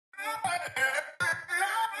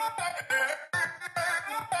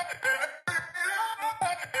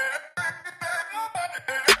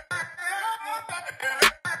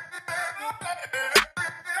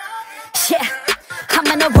Yeah, I'm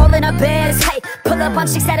in a roll in a Benz, hey, pull up on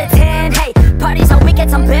 6 out of 10, hey, parties on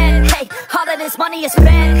weekends I'm bent, hey, all of this money is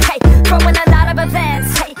spent, hey, throwing a lot of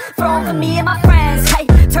events, hey, throwing for me and my friends, hey,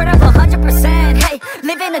 turn up 100%, hey,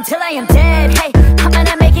 living until I am dead, hey, I'm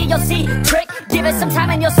gonna make it, you'll see, trick, give it some time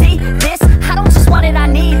and you'll see, this, I don't just want it, I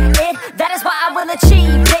need it, that is why I will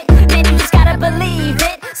achieve it, man, you just gotta believe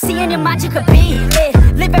it, see in your mind you could be it,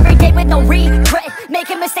 live every day with no regret,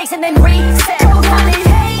 making mistakes and then reset, go on and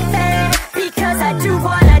hate me, because I do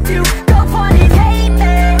what I do, go on and hate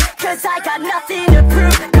me, cause I got nothing to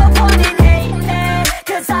prove, go on and hate me,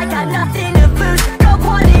 cause I got nothing to lose, go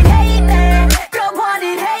on and hate me, go on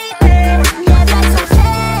and hate me, yeah that's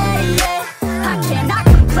okay, yeah, I cannot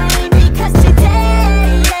complain, because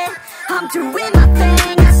today, yeah, I'm doing my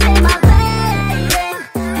thing, I stay my lane,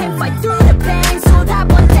 and fight through the pain, so that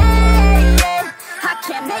one day, yeah, I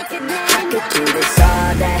can make a name. I could do this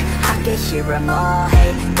all day, I could hear them all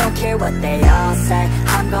hate, don't care what they all say,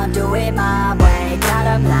 I'm gonna do it my way. Got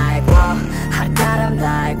 'em like, whoa, I got 'em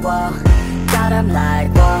like, whoa, got 'em like,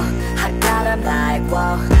 whoa, I got 'em like,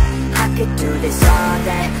 whoa. I could do this all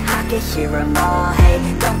day, I could hear them all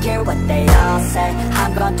hate, don't care what they all say,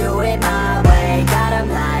 I'm gonna do it my way. Got 'em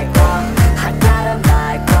like, whoa, I got 'em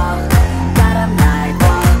like, whoa, got 'em like,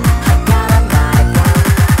 whoa, I got 'em like, whoa,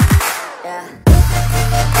 yeah.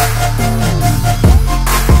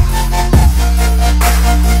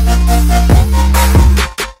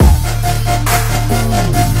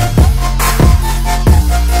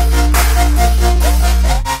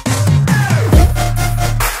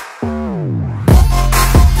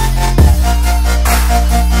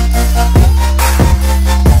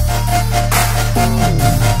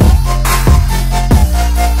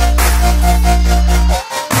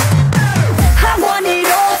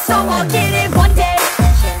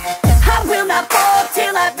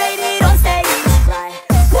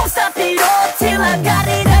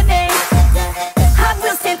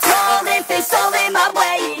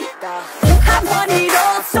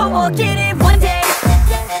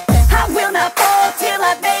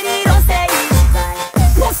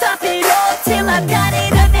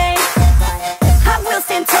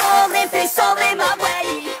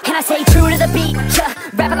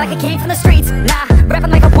 Rapping like I came from the streets, nah,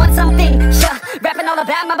 rapping like I want something, yeah, rapping all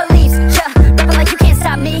about my beliefs, yeah, rapping like you can't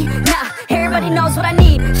stop me, nah, everybody knows what I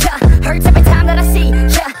need, yeah, hurts every time that I see,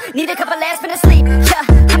 yeah, need a couple last minutes sleep, yeah,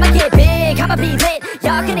 I'ma get big, I'ma be lit,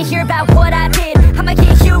 y'all gonna hear about what I did, I'ma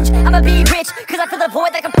get huge, I'ma be rich, cause I feel a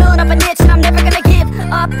void like I'm filling up a niche, and I'm never gonna give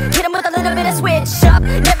up, hit 'em with a little bit of switch up,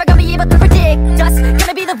 never gonna be able to predict us,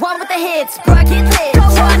 gonna be the one with the hits, bro, I get lit, go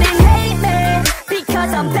on and hate me,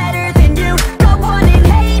 because I'm better than you, go on and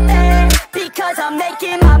hate me, because I'm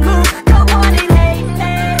making my move, go on and hate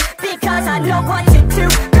me, because I know what to do,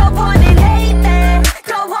 go on and hate me,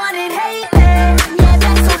 go on and hate me, yeah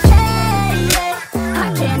that's okay, yeah, I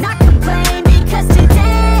cannot complain, because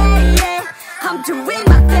today, yeah, I'm doing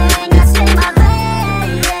my thing, I stay my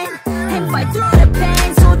lane, and fight through the pain,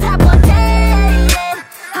 so that one day,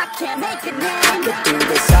 yeah, I can make a name. I could do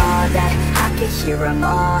this all day, I could hear them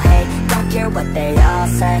all hate, don't care what they all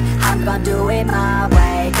say, I'm gonna do it my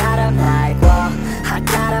way. Got 'em like, whoa, I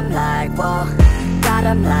got 'em like, whoa, got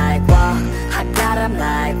 'em like, whoa, I got 'em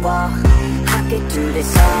like, whoa. I could do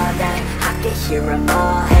this all day, I could hear them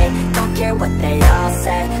all hate, don't care what they all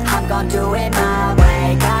say, I'm gonna do it my